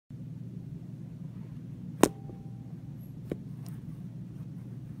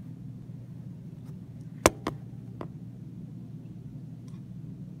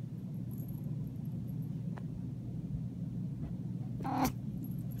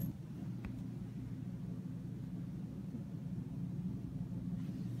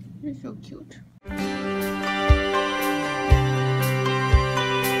You're so cute.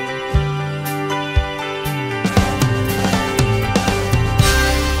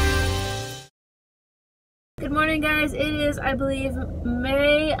 Good morning, guys. It is, I believe,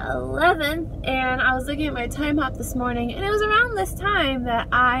 May 11th, and I was looking at my time hop this morning, and it was around this time that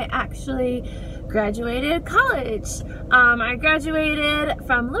I actually graduated college. I graduated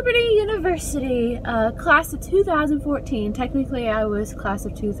from Liberty University, class of 2014. Technically, I was class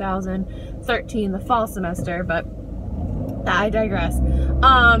of 2013, the fall semester, but I digress.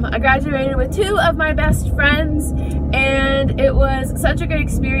 I graduated with two of my best friends, and it was such a great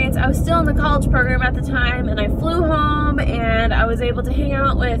experience. I was still in the college program at the time, and I flew home, and I was able to hang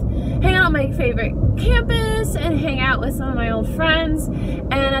out on my favorite campus and hang out with some of my old friends.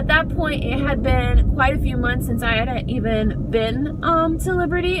 And at that point, it had been quite a few months since I had even been to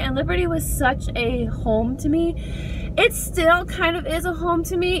Liberty, and Liberty was such a home to me. It still kind of is a home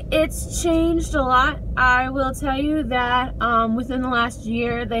to me. It's changed a lot. I will tell you that within the last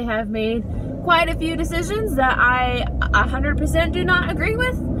year, they have made quite a few decisions that I 100% do not agree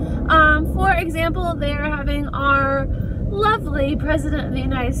with. For example, they are having our lovely President of the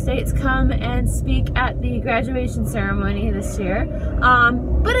United States come and speak at the graduation ceremony this year.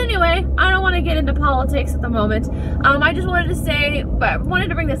 But anyway, I don't want to get into politics at the moment. I just wanted to say, but wanted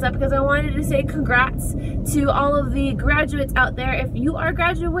to bring this up because I wanted to say congrats to all of the graduates out there. If you are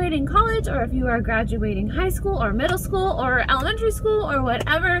graduating college, or if you are graduating high school or middle school or elementary school or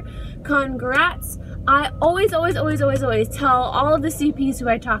whatever, congrats. I always tell all of the CPs who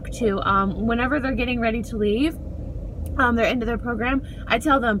I talk to, whenever they're getting ready to leave, they're into their program, I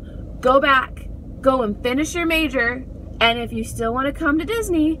tell them, go back, go and finish your major, and if you still want to come to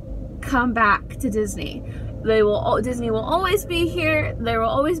Disney, come back to Disney. Disney will always be here. There will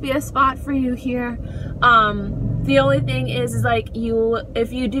always be a spot for you here. The only thing is like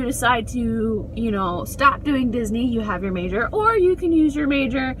if you do decide to, you know, stop doing Disney, you have your major, or you can use your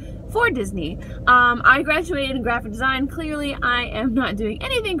major for Disney. I graduated in graphic design. Clearly, I am not doing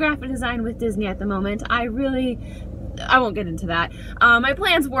anything graphic design with Disney at the moment. I won't get into that. My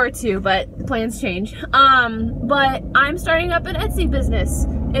plans were to, but plans change. But I'm starting up an Etsy business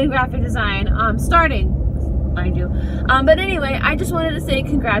in graphic design. Starting, mind you. But anyway, I just wanted to say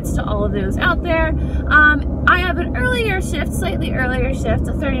congrats to all of those out there. I have an earlier shift, slightly earlier shift,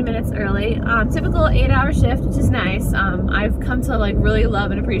 30 minutes early. Typical 8-hour shift, which is nice. I've come to like really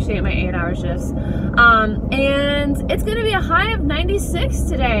love and appreciate my 8-hour shifts. And it's gonna be a high of 96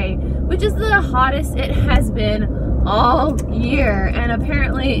 today, which is the hottest it has been all year, and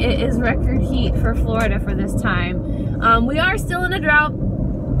apparently it is record heat for Florida for this time. We are still in a drought.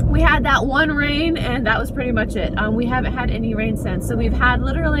 We had that one rain, and that was pretty much it. We haven't had any rain since, so we've had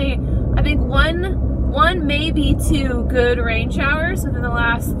literally, I think one maybe 2 good rain showers within the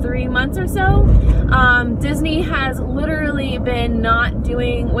last 3 months or so. Disney has literally been not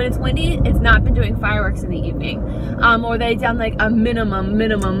doing, when it's windy, it's not been doing fireworks in the evening. Or they've done like a minimum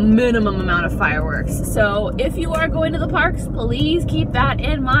amount of fireworks. So if you are going to the parks, please keep that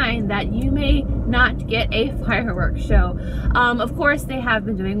in mind, that you may not get a fireworks show. Of course, they have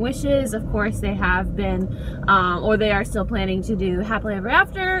been doing wishes. Of course, they have been, or they are still planning to do Happily Ever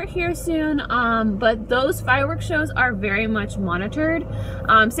After here soon. But those fireworks shows are very much monitored.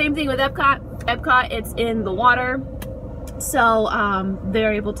 Same thing with Epcot. Epcot, it's in the water, so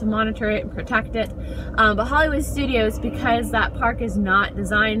they're able to monitor it and protect it. But Hollywood Studios, because that park is not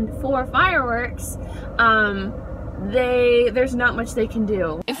designed for fireworks, there's not much they can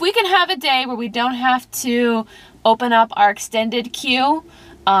do. If we can have a day where we don't have to open up our extended queue,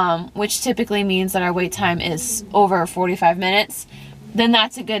 which typically means that our wait time is over 45 minutes, then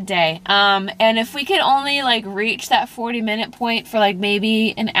that's a good day. And if we can only like reach that 40-minute point for like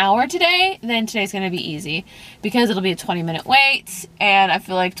maybe an hour today, then today's gonna be easy, because it'll be a 20-minute wait, and I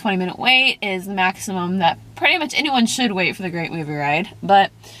feel like 20-minute wait is the maximum that pretty much anyone should wait for the Great Movie Ride. But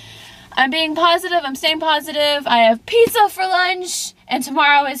I'm being positive, I'm staying positive. I have pizza for lunch, and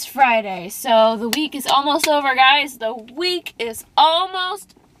tomorrow is Friday, so the week is almost over, guys. The week is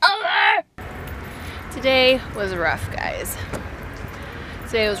almost over. Today was rough, guys.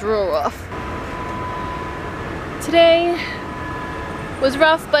 Today was real rough. Today was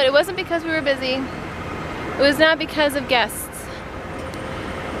rough, but it wasn't because we were busy. It was not because of guests.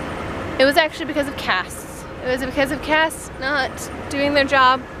 It was actually because of casts. It was because of casts not doing their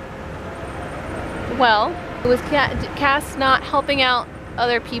job well. It was casts not helping out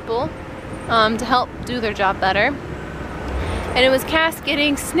other people to help do their job better. And it was casts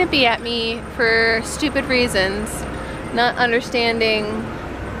getting snippy at me for stupid reasons, not understanding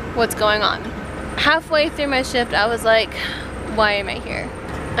what's going on. Halfway through my shift, I was like, why am I here?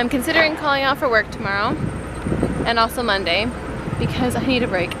 I'm considering calling out for work tomorrow and also Monday because I need a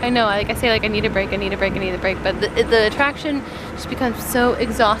break. I know, like I say, like I need a break, I need a break, I need a break, but the attraction just becomes so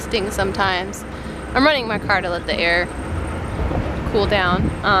exhausting sometimes. I'm running my car to let the air cool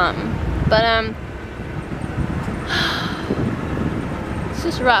down, it's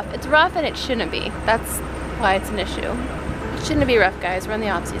just rough. It's rough and it shouldn't be. That's why it's an issue. It shouldn't be rough, guys. We're in the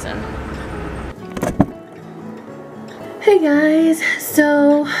off season. Hey guys,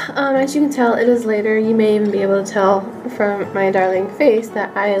 so as you can tell, it is later. You may even be able to tell from my darling face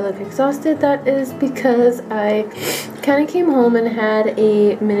that I look exhausted. That is because I kind of came home and had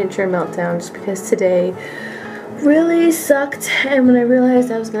a miniature meltdown just because today really sucked, and when I realized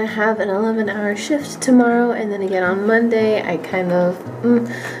I was going to have an 11-hour shift tomorrow and then again on Monday, I kind of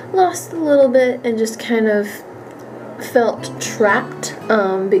lost a little bit and just kind of felt trapped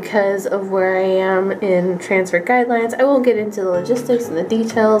because of where I am in transfer guidelines. I won't get into the logistics and the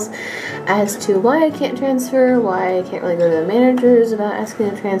details as to why I can't transfer, why I can't really go to the managers about asking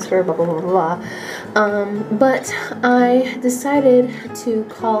to transfer, blah blah blah blah. But I decided to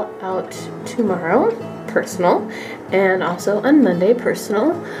call out tomorrow, personal, and also on Monday,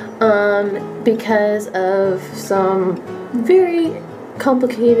 personal, because of some very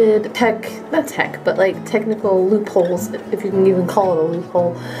complicated technical loopholes, if you can even call it a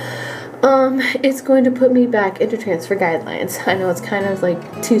loophole. It's going to put me back into transfer guidelines. I know it's kind of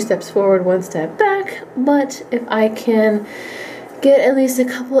like 2 steps forward, 1 step back, but if I can get at least a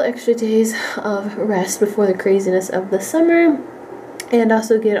couple extra days of rest before the craziness of the summer, and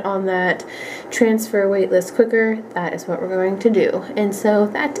also get on that transfer wait list quicker, that is what we're going to do. And so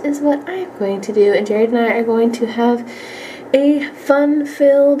that is what I'm going to do, and Jared and I are going to have a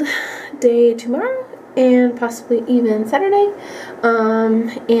fun-filled day tomorrow and possibly even Saturday, and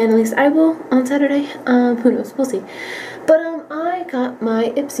at least I will on Saturday. Who knows, we'll see. But I got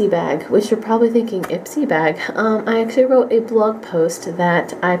my Ipsy bag, which you're probably thinking, Ipsy bag? I actually wrote a blog post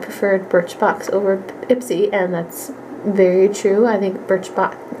that I preferred Birchbox over Ipsy, and that's very true. I think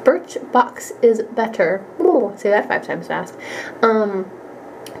Birchbox is better. Ooh, say that 5 times fast.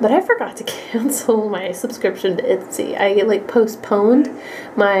 But I forgot to cancel my subscription to Ipsy. I like postponed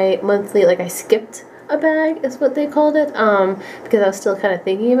my monthly, like I skipped a bag is what they called it, because I was still kind of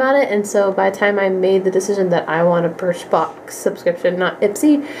thinking about it, and so by the time I made the decision that I want a Birchbox subscription, not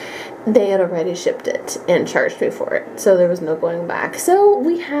Ipsy, they had already shipped it and charged me for it, so there was no going back. So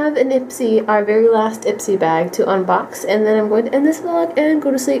we have an Ipsy, our very last Ipsy bag to unbox, and then I'm going to end this vlog and go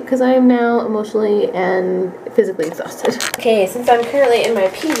to sleep because I am now emotionally and physically exhausted. Okay, since I'm currently in my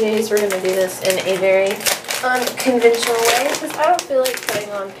PJs, we're going to do this in a very unconventional way because I don't feel like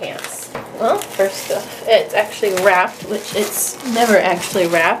putting on pants. Well, first off, it's actually wrapped, which it's never actually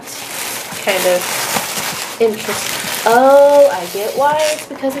wrapped. Kind of interesting. Oh, I get why. It's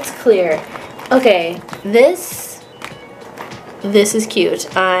because it's clear. Okay, this is cute.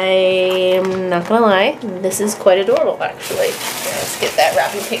 I'm not gonna lie. This is quite adorable, actually. Let's get that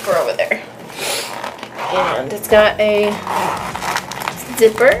wrapping paper over there. And it's got a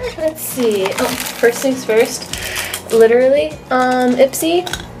zipper. Let's see. Oh, first things first. Literally, Ipsy,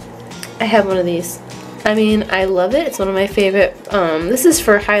 I have one of these. I mean, I love it. It's one of my favorite. This is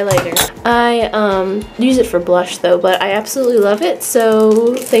for highlighter. I use it for blush though, but I absolutely love it.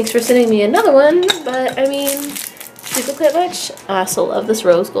 So thanks for sending me another one. But I mean, super clit much. I also love this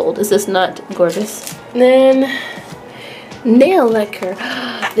rose gold. Is this not gorgeous? And then nail lacquer.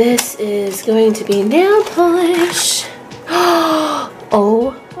 This is going to be nail polish.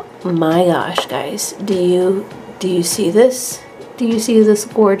 Oh my gosh, guys! Do you see this? Do you see this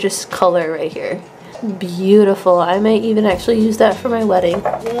gorgeous color right here? Beautiful. I might even actually use that for my wedding.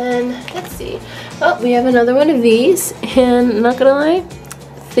 And let's see. Oh, we have another one of these, and not gonna lie, I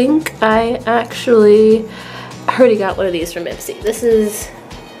think I actually already got one of these from Ipsy. This is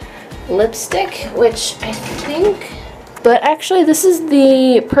lipstick, which I think, but actually this is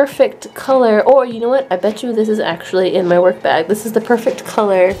the perfect color, or you know what, I bet you this is actually in my work bag. This is the perfect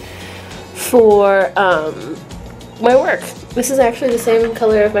color for my work. This is actually the same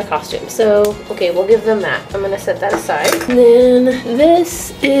color of my costume, so okay, we'll give them that. I'm gonna set that aside. And then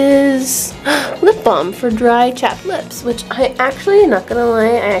this is lip balm for dry chapped lips, which I actually, not gonna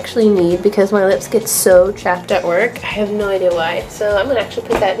lie, I actually need because my lips get so chapped at work. I have no idea why, so I'm gonna actually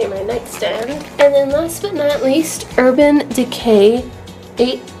put that near my nightstand. And then last but not least, Urban Decay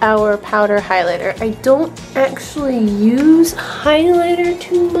 8-hour powder highlighter. I don't actually use highlighter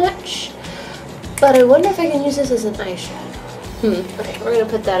too much, but I wonder if I can use this as an eyeshadow. Okay, we're gonna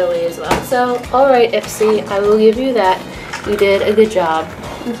put that away as well. So, alright Ipsy, I will give you that. You did a good job.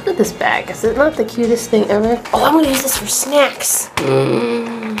 Look at this bag. Is it not the cutest thing ever? Oh, I'm gonna use this for snacks.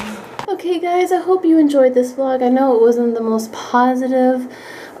 Okay guys, I hope you enjoyed this vlog. I know it wasn't the most positive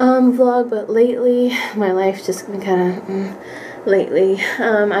vlog, but lately my life's just been kind of lately.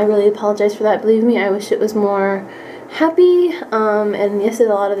 I really apologize for that. Believe me, I wish it was more happy, and yes, a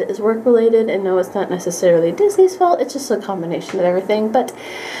lot of it is work related, and no, it's not necessarily Disney's fault. It's just a combination of everything. But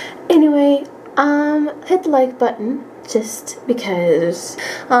anyway, hit the like button just because.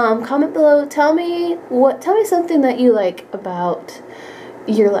 Comment below, tell me something that you like about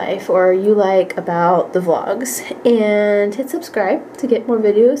your life or you like about the vlogs, and hit subscribe to get more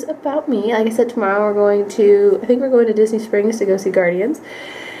videos about me. Like I said, tomorrow I think we're going to Disney Springs to go see Guardians,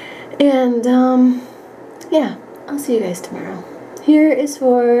 and yeah, I'll see you guys tomorrow. Here is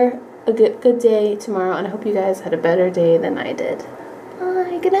for a good day tomorrow, and I hope you guys had a better day than I did.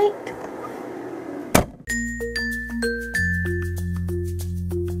 Bye, good night.